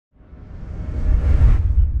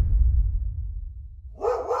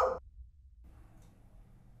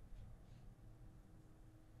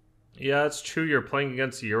Yeah, it's true. You're playing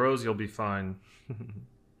against Euros, you'll be fine.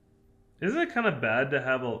 Isn't it kind of bad to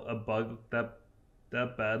have a bug that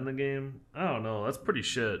bad in the game? I don't know. That's pretty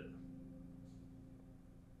shit.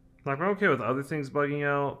 Like, I'm okay with other things bugging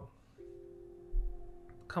out.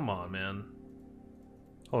 Come on, man.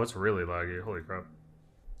 Oh, it's really laggy. Holy crap.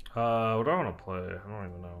 What do I want to play? I don't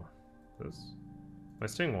even know. This. Am I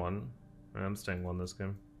staying one? Yeah, I'm staying one this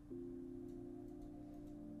game.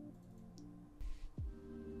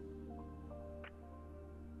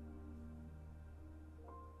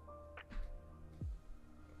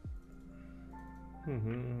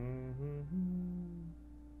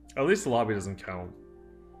 At least the lobby doesn't count.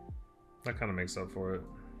 That kind of makes up for it.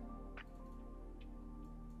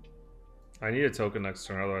 I need a token next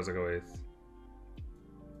turn, otherwise I go 8th.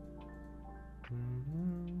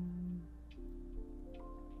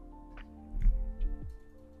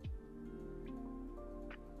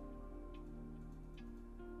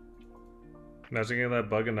 Imagine getting that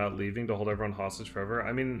bug and not leaving to hold everyone hostage forever.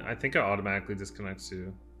 I mean, I think it automatically disconnects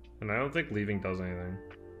you. And I don't think leaving does anything.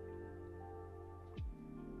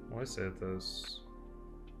 Why say this?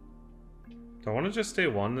 Do I want to just stay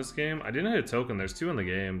 1 this game? I didn't hit a token. There's 2 in the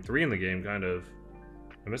game. 3 in the game, kind of.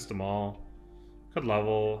 I missed them all. Could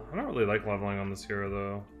level. I don't really like leveling on this hero,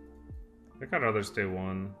 though. I think I'd rather stay 1.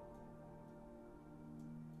 I'm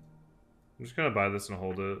just gonna buy this and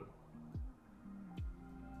hold it.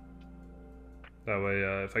 That way,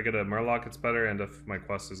 if I get a Murloc, it's better, and if my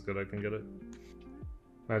quest is good, I can get it.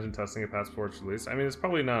 Imagine testing a passport release. I mean, it's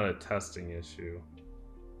probably not a testing issue.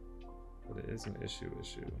 But it is an issue.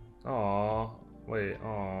 Aw. Wait,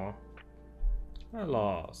 aw. I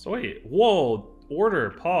lost. Wait, whoa!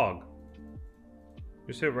 Order, Pog.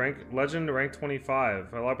 You hit rank, legend rank 25.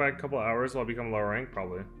 If I log back a couple hours, will I become lower rank?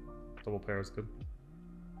 Probably. Double pair is good.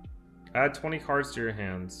 Add 20 cards to your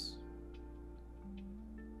hands.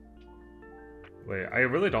 Wait, I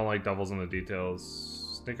really don't like devils in the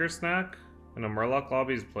details. Snicker snack and a Murloc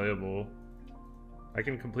lobby is playable. I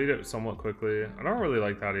can complete it somewhat quickly. I don't really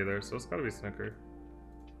like that either, so it's gotta be Snicker.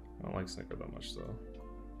 I don't like Snicker that much though.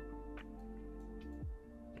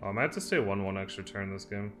 Oh, I might have to stay 1/1 extra turn this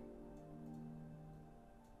game.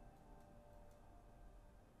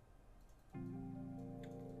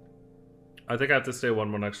 I think I have to stay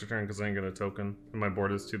 1/1 extra turn because I ain't get a token and my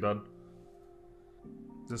board is too bad.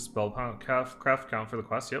 Does spellcraft count for the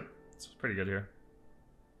quest? Yep, it's pretty good here.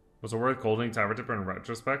 Was it worth holding Tavern Tipper in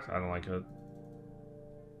retrospect? I don't like it.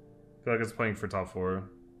 I feel like it's playing for top 4.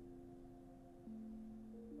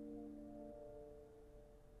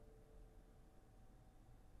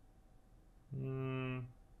 You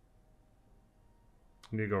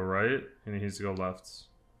need to go right, and he needs to go left.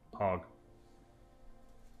 Hog.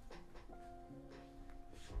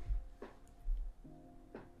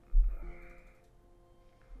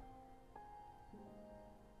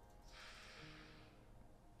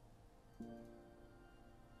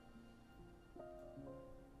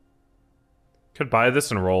 Could buy this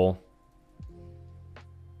and roll.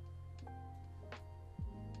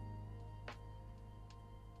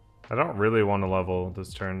 I don't really want to level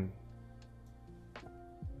this turn.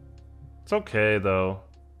 It's okay, though.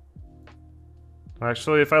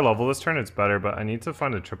 Actually, if I level this turn, it's better, but I need to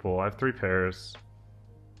find a triple. I have 3 pairs.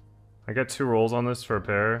 I get 2 rolls on this for a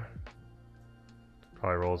pair.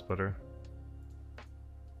 Probably rolls better.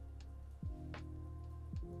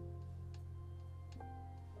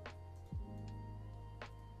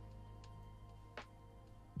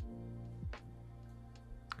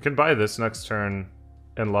 I can buy this next turn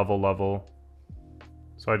and level.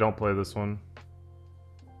 So I don't play this one.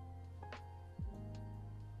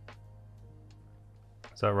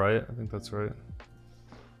 Is that right? I think that's right.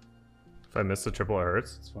 If I miss the triple, it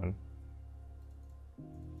hurts. It's fine.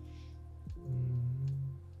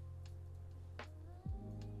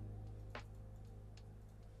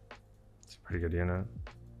 It's a pretty good unit.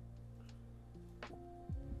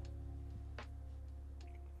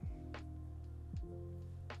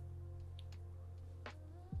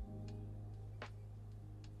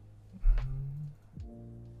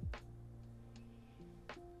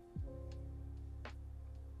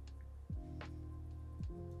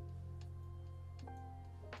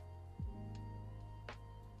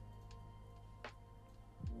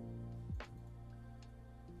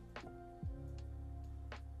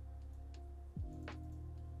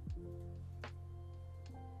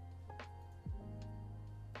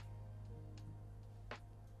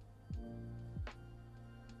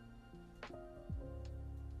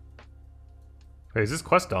 Wait, is this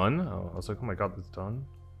quest done? Oh, I was like, oh my god, that's done.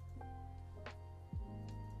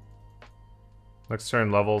 Next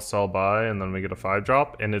turn, level, sell, buy, and then we get a 5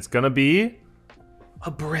 drop, and it's gonna be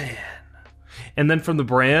a Bran. And then from the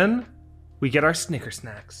Bran, we get our Snicker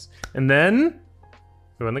snacks. And then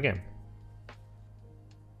we win the game.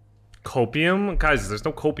 Copium? Guys, there's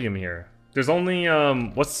no copium here. There's only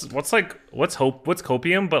what's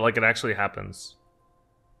copium, but like it actually happens.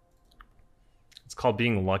 It's called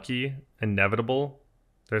being lucky, inevitable.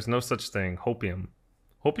 There's no such thing. Hopium.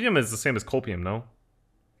 Hopium is the same as copium, no?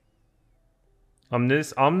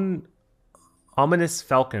 Ominous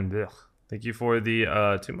Falcon. Ugh. Thank you for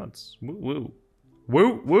the 2 months. Woo woo.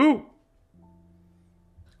 Woo woo.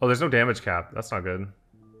 Oh, there's no damage cap. That's not good.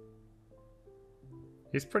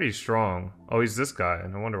 He's pretty strong. Oh, he's this guy.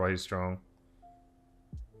 No wonder why he's strong.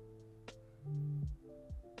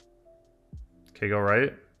 Okay, go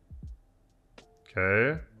right.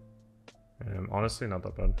 Okay. Honestly, not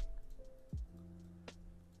that bad.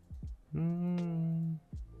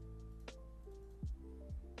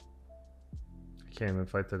 I can't even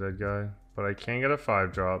fight the dead guy, but I can get a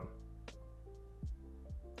 5-drop.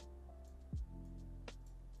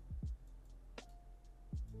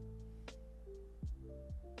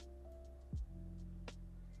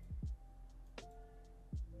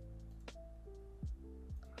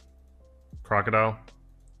 Crocodile.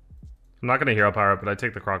 I'm not gonna hero power it, but I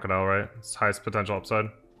take the crocodile, right? It's highest potential upside.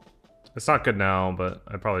 It's not good now, but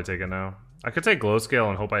I'd probably take it now. I could take glow scale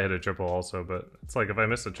and hope I hit a triple also, but it's like if I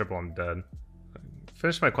miss a triple, I'm dead.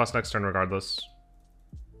 Finish my quest next turn regardless.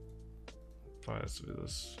 I have to do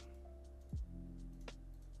this.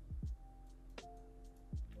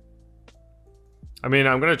 I mean,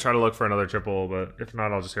 I'm gonna try to look for another triple, but if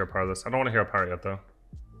not, I'll just hero power this. I don't want to hero power it yet though.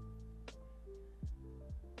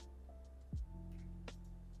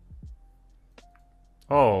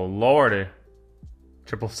 Oh lordy.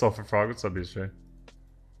 Triple sulfur frog, what's up, BJ?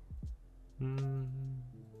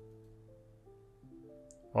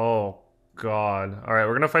 Oh god. Alright,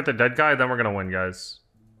 we're gonna fight the dead guy, then we're gonna win, guys.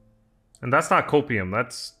 And that's not copium,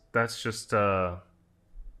 that's just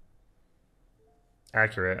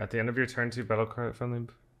accurate. At the end of your turn, 2 battle card friendly.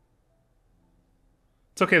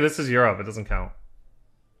 It's okay, this is Europe, it doesn't count.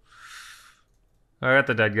 Alright,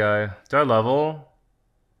 the dead guy. Do I level?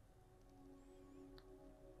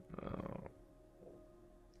 Oh.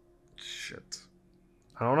 Shit.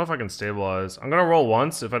 I don't know if I can stabilize. I'm gonna roll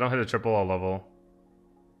once. If I don't hit a triple, I'll level.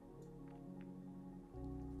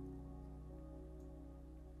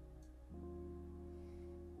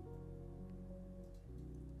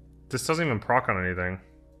 This doesn't even proc on anything.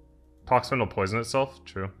 Poxman will poison itself?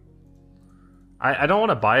 True. I don't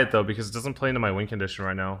want to buy it though because it doesn't play into my win condition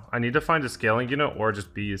right now. I need to find a scaling unit or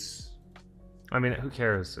just beasts. I mean, who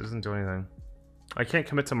cares? It doesn't do anything. I can't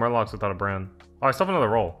commit to Murlocs without a brand. Oh, I still have another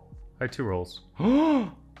roll. I have 2 rolls. I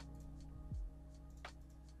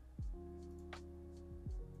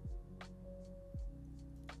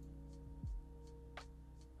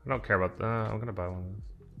don't care about that. I'm gonna buy one of those.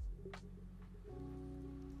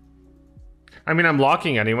 I mean, I'm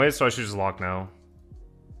locking anyway, so I should just lock now.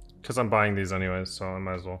 Because I'm buying these anyways, so I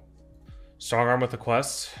might as well. Strong arm with the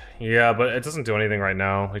quest? Yeah, but it doesn't do anything right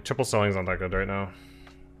now. Like, triple selling's not that good right now.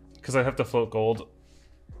 Because I have to float gold.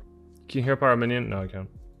 Can you hero power a minion? No, I can't.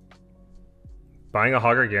 Buying a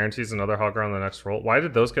Hogger guarantees another Hogger on the next roll. Why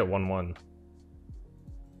did those get 1-1?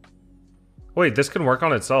 Wait, this can work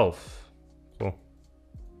on itself. Cool.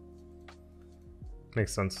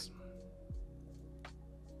 Makes sense.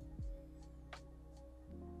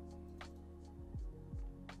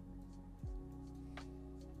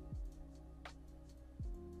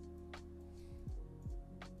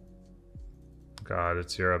 God,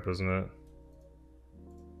 it's Europe, isn't it?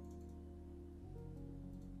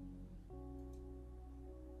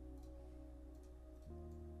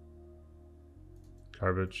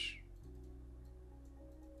 Garbage.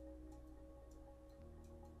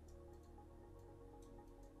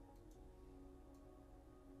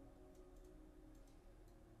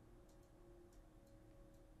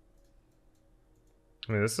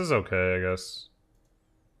 I mean, this is okay, I guess.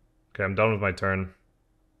 Okay, I'm done with my turn.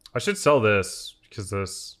 I should sell this, because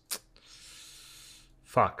this...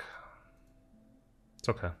 Fuck. It's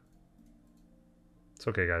okay. It's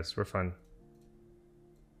okay, guys. We're fine.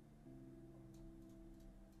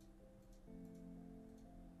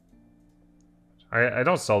 I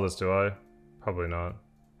don't sell this, do I? Probably not.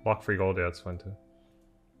 Lock free gold? Yeah, it's fine too.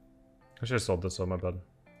 I should have sold this, oh my bad.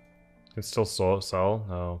 Can still sell?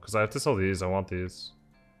 No, because I have to sell these. I want these.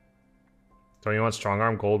 Don't you want strong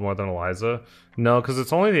arm gold more than Eliza? No, because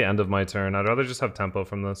it's only the end of my turn. I'd rather just have tempo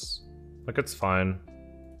from this. Like, it's fine.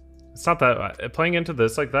 It's not that... Playing into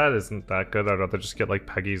this like that isn't that good. I'd rather just get, like,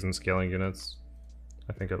 Peggies and scaling units.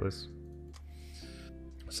 I think, at least.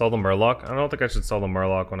 Sell the Murloc? I don't think I should sell the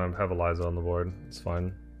Murloc when I have Eliza on the board. It's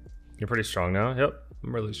fine. You're pretty strong now? Yep,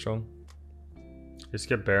 I'm really strong. You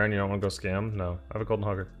skip Baron, you don't want to go scam? No, I have a Golden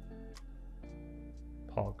Hugger.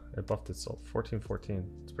 Pog, it buffed itself. 14-14.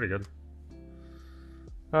 It's pretty good.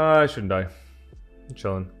 I shouldn't die. I'm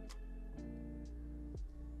chilling.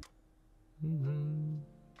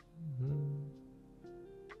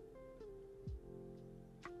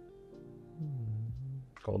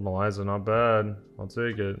 Golden Eliza, not bad. I'll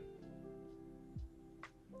take it.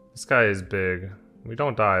 This guy is big. We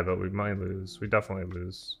don't die, but we might lose. We definitely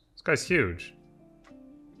lose. This guy's huge.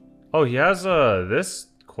 Oh, he has this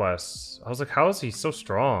quest. I was like, how is he so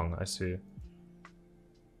strong? I see.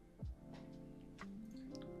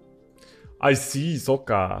 I see,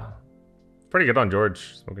 Soka. Pretty good on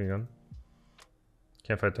George. Smoking gun.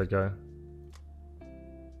 Can't fight that guy.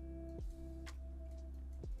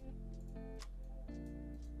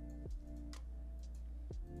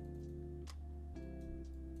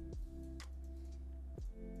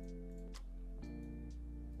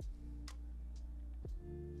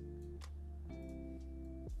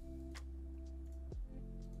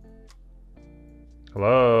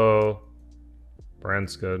 Hello.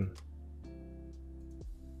 Brand's good.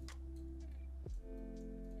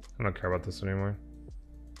 I don't care about this anymore.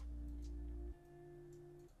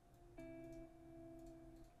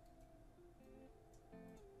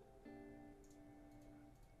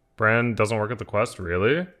 Brand doesn't work at the quest?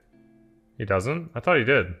 Really? He doesn't? I thought he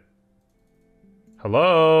did.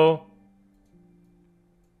 Hello?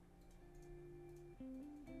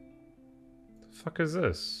 The fuck is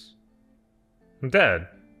this? I'm dead.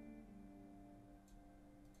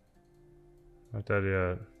 Not dead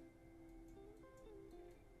yet.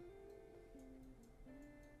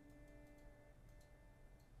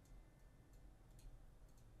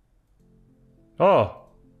 Oh!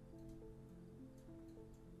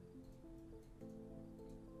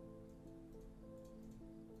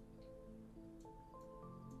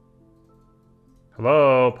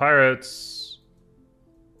 Hello, pirates!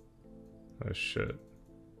 Oh shit.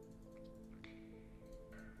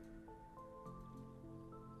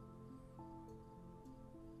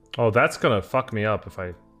 Oh, that's gonna fuck me up if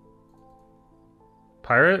I...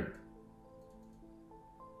 Pirate?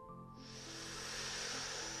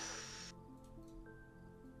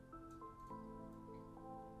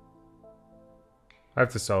 I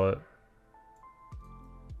have to sell it.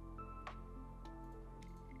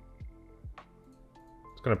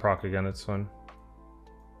 It's gonna proc again, it's fine.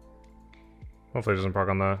 Hopefully it doesn't proc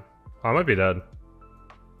on that. Oh, I might be dead.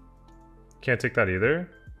 Can't take that either?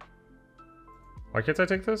 Why can't I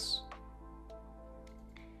take this?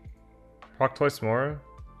 Proc twice more?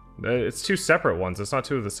 It's two separate ones, it's not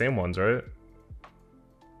two of the same ones, right?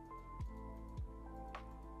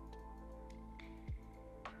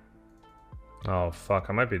 Oh fuck,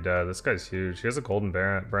 I might be dead. This guy's huge. He has a golden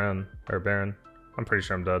Baron. I'm pretty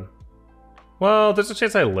sure I'm dead. Well, there's a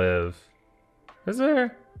chance I live. Is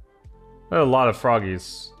there? A lot of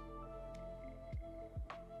froggies.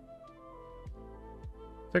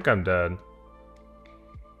 I think I'm dead.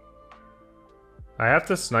 I have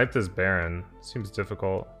to snipe this Baron. Seems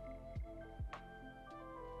difficult.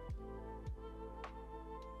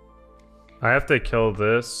 I have to kill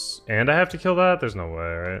this, and I have to kill that? There's no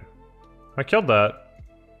way, right? I killed that.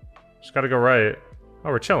 Just gotta go right.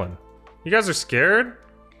 Oh, we're chilling. You guys are scared?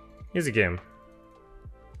 Easy game.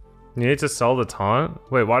 You need to sell the taunt?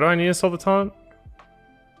 Wait, why do I need to sell the taunt?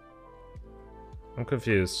 I'm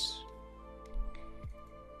confused.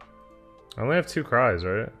 I only have 2 cries,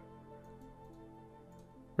 right?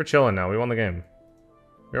 We're chilling now. We won the game.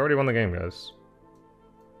 We already won the game, guys.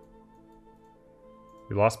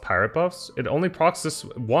 We lost pirate buffs? It only procs this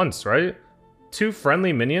once, right? 2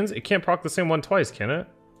 friendly minions? It can't proc the same one twice, can it?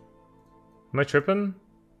 Am I tripping?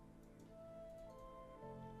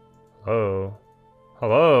 Oh.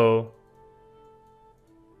 Hello?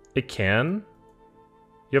 It can?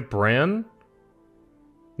 You have Bran?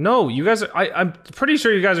 No, you guys are... I'm pretty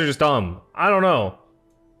sure you guys are just dumb. I don't know.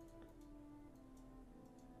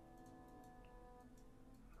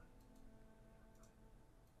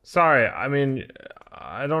 Sorry, I mean...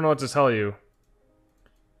 I don't know what to tell you.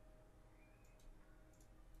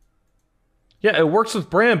 Yeah, it works with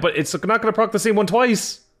Bran, but it's not gonna proc the same one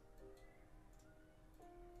twice.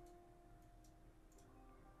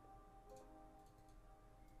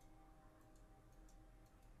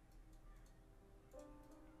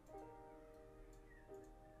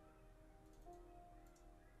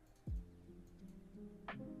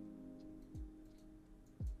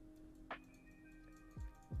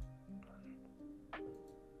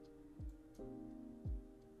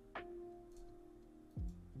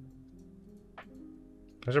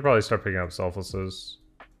 I should probably start picking up selflesses.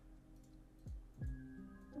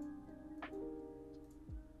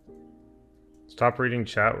 Stop reading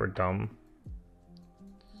chat, we're dumb.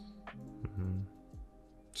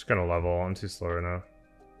 Just gonna level, I'm too slow right now.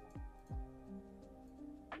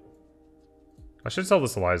 I should sell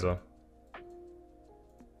this Eliza.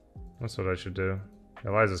 That's what I should do.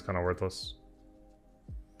 Eliza's kind of worthless.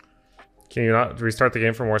 Can you not restart the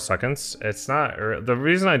game for more seconds? It's not... The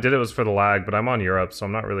reason I did it was for the lag, but I'm on Europe, so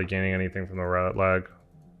I'm not really gaining anything from the lag.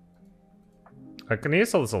 I can need to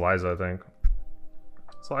sell this Eliza, I think.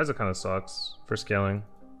 This Eliza kind of sucks for scaling.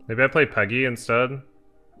 Maybe I play Peggy instead?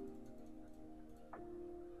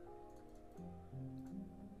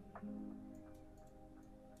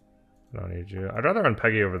 I don't need you. I'd rather run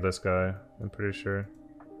Peggy over this guy, I'm pretty sure.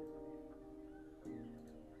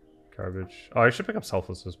 Garbage. Oh, I should pick up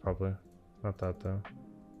selflesses probably. Not that though.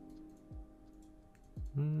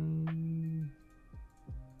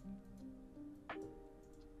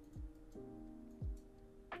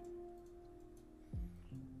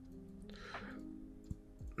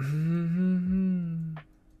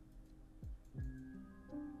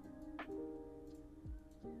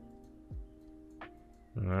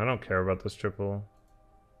 I don't care about this triple.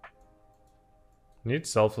 Need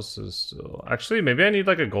selflesses still. Actually, maybe I need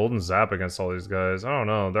like a golden zap against all these guys. I don't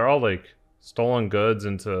know. They're all like stolen goods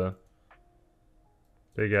into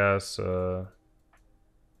big ass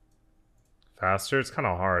faster. It's kind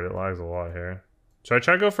of hard. It lags a lot here. Should I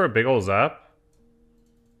try to go for a big old zap?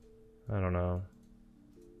 I don't know.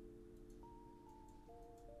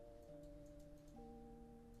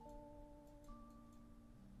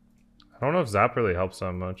 I don't know if zap really helps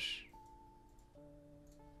that much.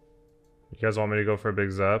 You guys want me to go for a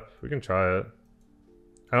big zap? We can try it.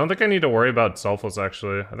 I don't think I need to worry about selfless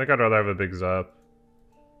actually. I think I'd rather have a big zap.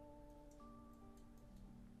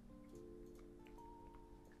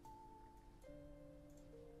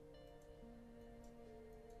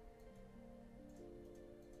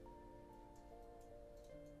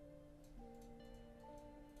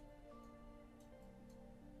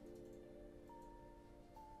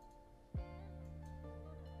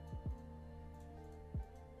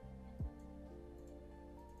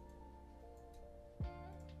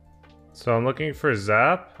 So I'm looking for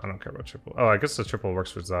zap. I don't care about triple. Oh, I guess the triple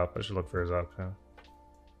works for zap. I should look for a zap, yeah.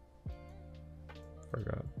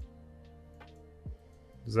 Forgot.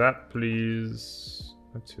 Zap, please.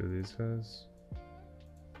 I have two of these guys.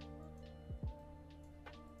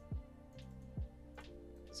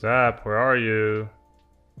 Zap, where are you?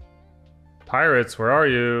 Pirates, where are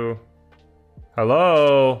you?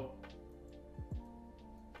 Hello?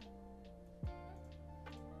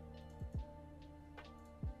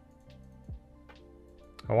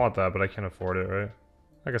 I want that, but I can't afford it, right?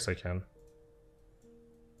 I guess I can.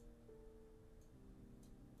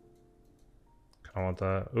 I want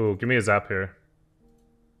that. Ooh, give me a zap here.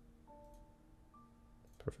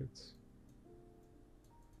 Perfect.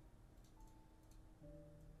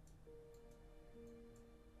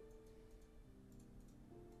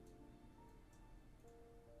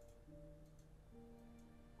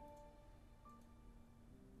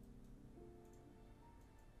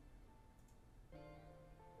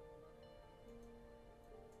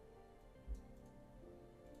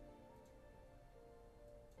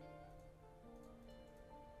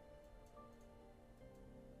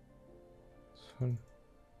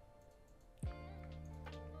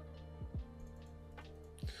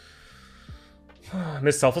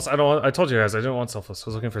 Miss selfless? I don't want, I told you guys I didn't want selfless. I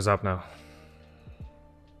was looking for zap now.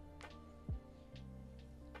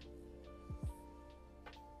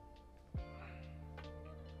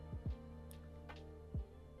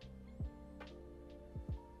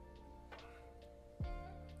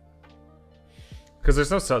 Because there's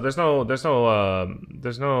no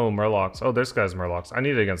Murlocs. Oh, this guy's Murlocs. I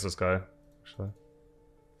need it against this guy, actually.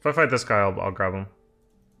 If I fight this guy, I'll grab him.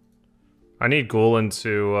 I need Ghoul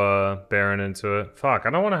into Baron into it. Fuck, I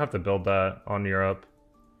don't want to have to build that on Europe.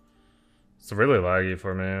 It's really laggy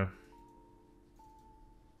for me.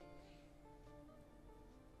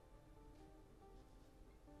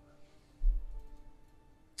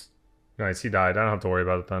 Nice, he died. I don't have to worry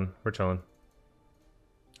about it then. We're chilling.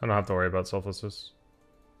 I don't have to worry about selflessness.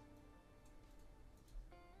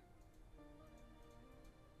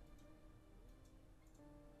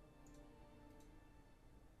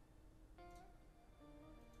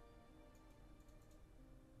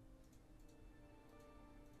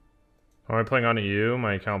 Am I playing on EU?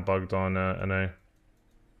 My account bugged on NA.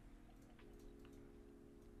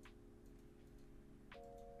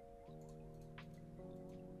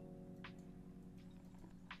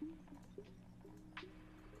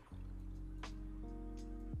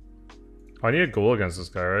 Oh, I need a ghoul against this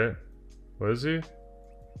guy, right? What is he?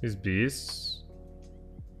 He's beasts.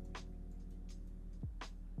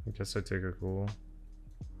 I guess I take a ghoul.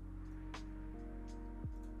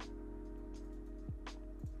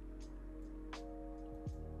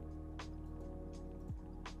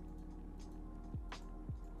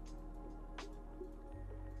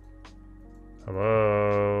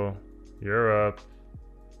 Hello? You're up.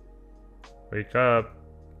 Wake up.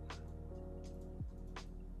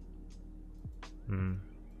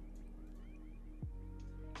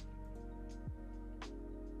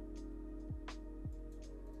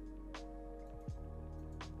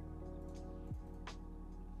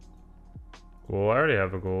 Cool, I already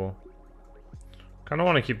have a goal. Kinda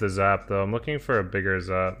want to keep the zap though. I'm looking for a bigger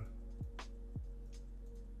zap.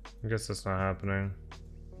 I guess that's not happening.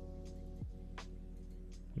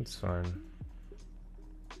 It's fine.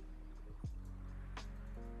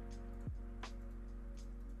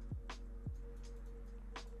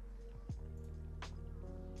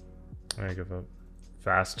 I give up.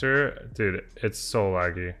 Faster? Dude, it's so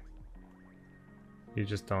laggy. You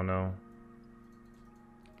just don't know.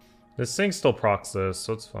 This thing still procs this,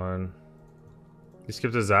 so it's fine. You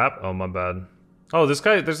skipped a zap? Oh, my bad. Oh, this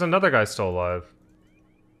guy, there's another guy still alive.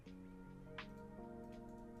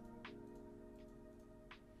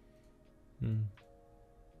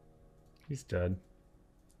 He's dead.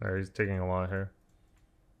 Alright, he's taking a lot here.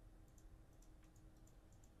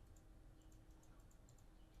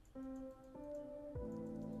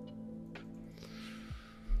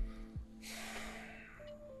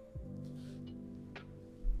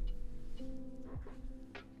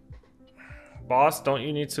 Boss, don't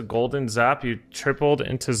you need to golden zap? You tripled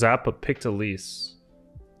into zap but picked Elise.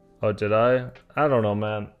 Oh, did I? I don't know,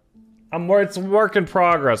 man. It's a work in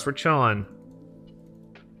progress. We're chilling.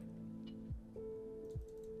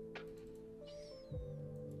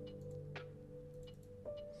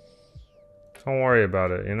 Don't worry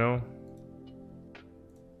about it, you know?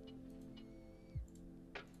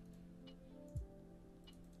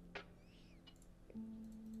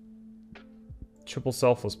 Triple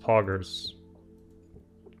selfless poggers.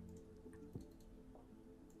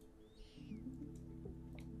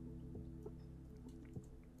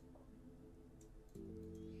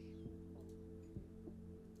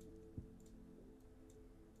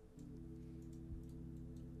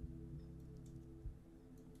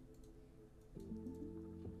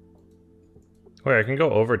 Wait, I can go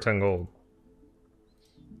over 10 gold.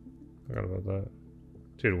 Forgot about that.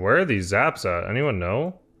 Dude, where are these zaps at? Anyone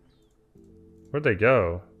know? Where'd they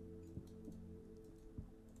go?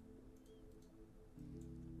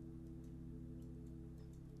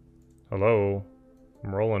 Hello?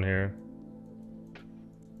 I'm rolling here.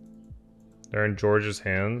 They're in George's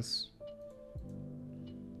hands.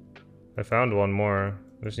 I found one more.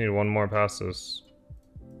 I just need one more past this.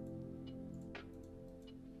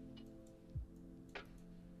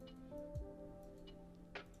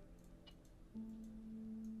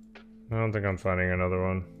 I don't think I'm finding another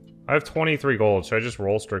one. I have 23 gold. Should I just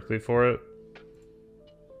roll strictly for it?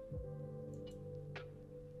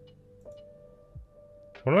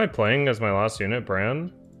 What am I playing as my last unit?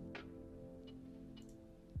 Bran?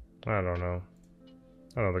 I don't know.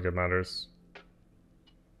 I don't think it matters.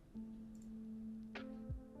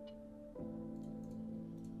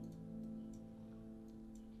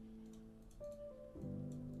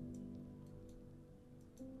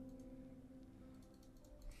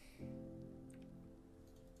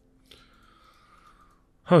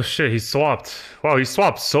 Oh shit, he swapped. Wow, he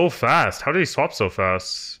swapped so fast. How did he swap so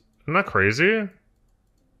fast? Isn't that crazy?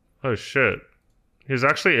 Oh shit. He was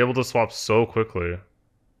actually able to swap so quickly.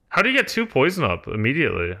 How do you get 2 poison up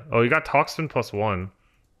immediately? Oh, you got Toxin +1.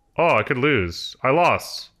 Oh, I could lose. I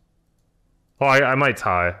lost. Oh, I might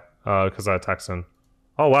tie. Because I had Texan.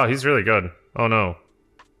 Oh wow, he's really good. Oh no.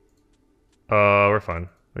 We're fine.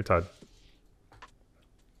 We tied.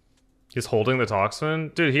 He's holding the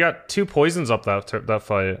Toxin? Dude, he got 2 poisons up that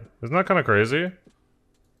fight. Isn't that kind of crazy?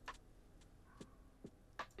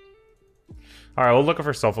 Alright, we'll look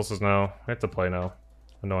for selflesses now. I have to play now.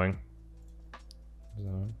 Annoying.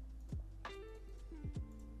 Don't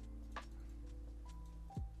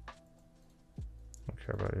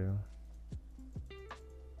care about you.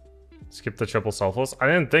 Skip the triple selfless? I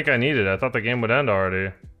didn't think I needed it. I thought the game would end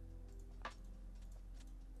already.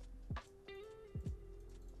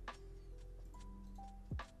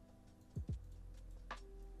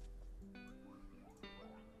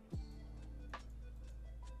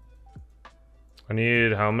 I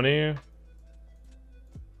need how many?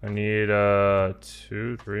 I need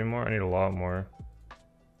 2, 3 more. I need a lot more.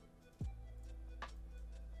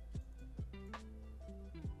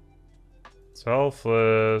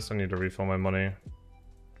 Selfless. I need to refill my money.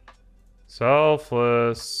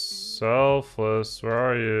 Selfless. Selfless. Where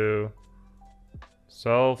are you?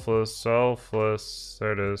 Selfless. Selfless.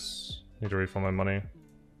 There it is. Need to refill my money.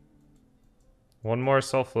 One more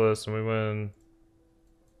selfless and we win.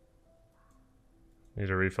 Need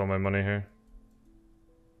to refill my money here.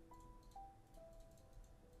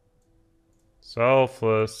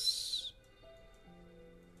 Selfless.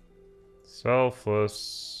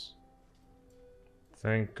 Selfless.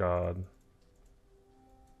 Thank God.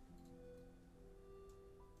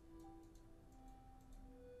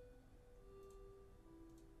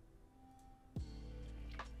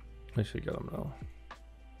 I should get him now.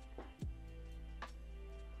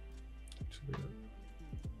 Should be good.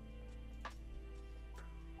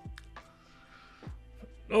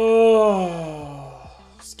 Oh,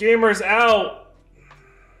 Scammer's out.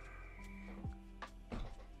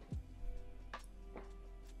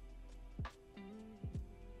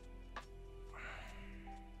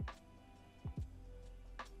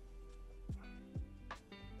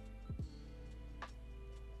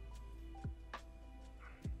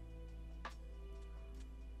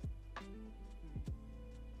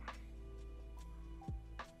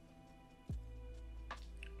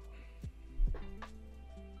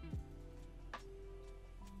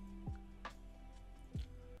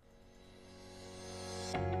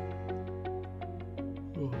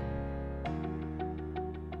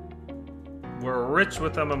 We're rich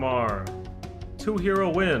with MMR.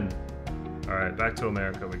 2-hero win. Alright, back to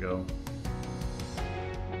America we go.